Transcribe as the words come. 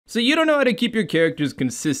So you don't know how to keep your characters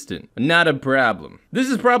consistent. Not a problem. This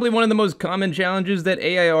is probably one of the most common challenges that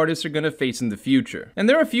AI artists are going to face in the future. And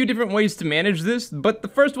there are a few different ways to manage this, but the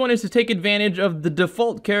first one is to take advantage of the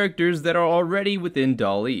default characters that are already within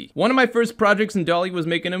Dall-E. One of my first projects in Dall-E was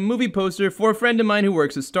making a movie poster for a friend of mine who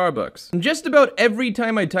works at Starbucks. And just about every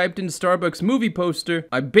time I typed in Starbucks movie poster,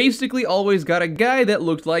 I basically always got a guy that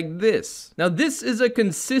looked like this. Now this is a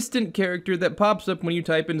consistent character that pops up when you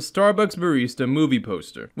type in Starbucks barista movie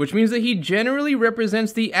poster, which means that he generally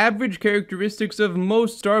represents the average characteristics of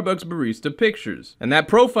most Starbucks barista pictures. And that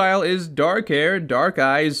profile is dark hair, dark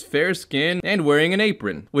eyes, fair skin, and wearing an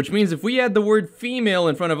apron. Which means if we add the word female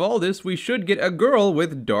in front of all this, we should get a girl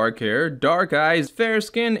with dark hair, dark eyes, fair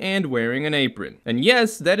skin, and wearing an apron. And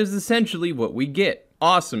yes, that is essentially what we get.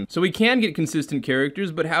 Awesome. So we can get consistent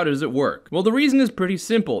characters, but how does it work? Well, the reason is pretty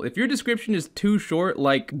simple. If your description is too short,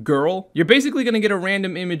 like girl, you're basically gonna get a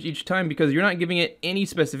random image each time because you're not giving it any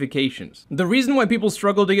specifications. The reason why people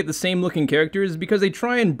struggle to get the same looking character is because they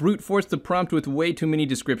try and brute force the prompt with way too many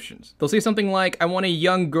descriptions. They'll say something like, I want a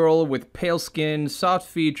young girl with pale skin, soft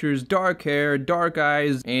features, dark hair, dark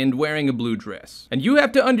eyes, and wearing a blue dress. And you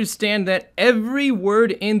have to understand that every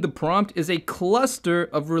word in the prompt is a cluster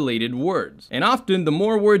of related words. And often, the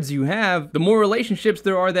more words you have, the more relationships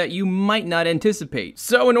there are that you might not anticipate.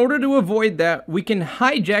 So in order to avoid that, we can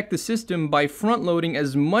hijack the system by front-loading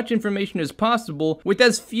as much information as possible with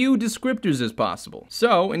as few descriptors as possible.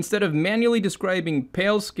 So instead of manually describing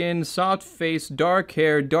pale skin, soft face, dark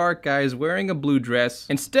hair, dark eyes, wearing a blue dress,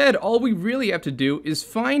 instead all we really have to do is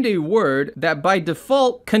find a word that by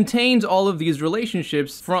default contains all of these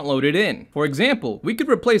relationships front-loaded in. For example, we could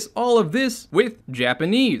replace all of this with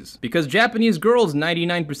Japanese, because Japanese girls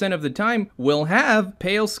 99% of the time will have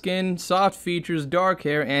pale skin, soft features, dark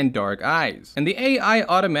hair, and dark eyes. And the AI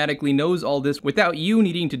automatically knows all this without you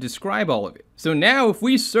needing to describe all of it. So now if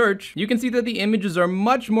we search, you can see that the images are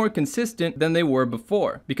much more consistent than they were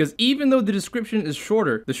before. Because even though the description is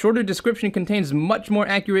shorter, the shorter description contains much more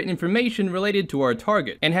accurate information related to our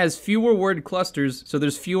target and has fewer word clusters, so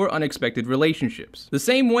there's fewer unexpected relationships. The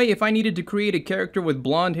same way, if I needed to create a character with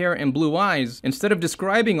blonde hair and blue eyes, instead of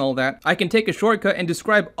describing all that, I can take a shortcut and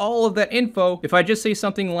describe all of that info if I just say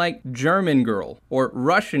something like German girl, or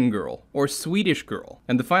Russian girl, or Swedish girl.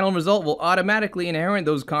 And the final result will automatically inherit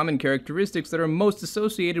those common characteristics that are most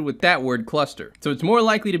associated with that word cluster. So it's more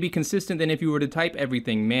likely to be consistent than if you were to type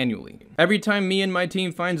everything manually. Every time me and my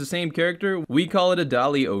team finds the same character, we call it a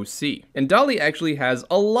Dall-E OC. And Dall-E actually has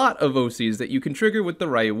a lot of OCs that you can trigger with the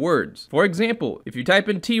right words. For example, if you type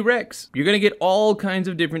in T-Rex, you're gonna get all kinds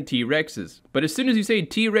of different T-Rexes. But as soon as you say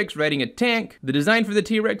T-Rex riding a tank, the design for the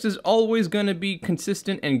T-Rex is always gonna be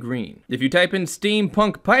consistent and green. If you type in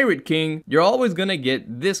Steampunk Pirate King, you're always gonna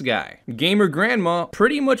get this guy. Gamer Grandma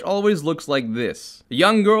pretty much always looks like this. A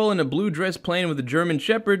young girl in a blue dress playing with a German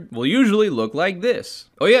Shepherd will usually look like this.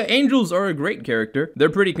 Oh yeah, angels are a great character. They're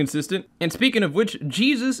pretty consistent. And speaking of which,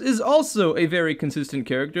 Jesus is also a very consistent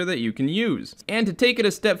character that you can use. And to take it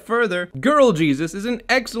a step further, Girl Jesus is an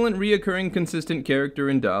excellent reoccurring consistent character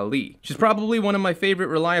in Dall-E. She's probably one of my favorite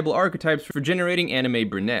reliable archetypes for generating anime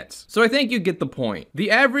brunettes. So I think you get the point.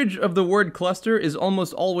 The average of the word cluster is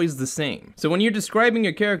almost always the same. So when you're describing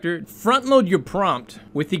a character, front load your prompt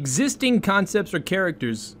with existing concepts or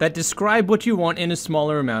characters that describe what you want in a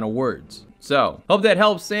smaller amount of words. So, hope that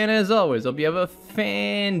helps, and as always, hope you have a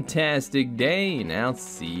fantastic day, and I'll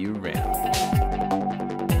see you around.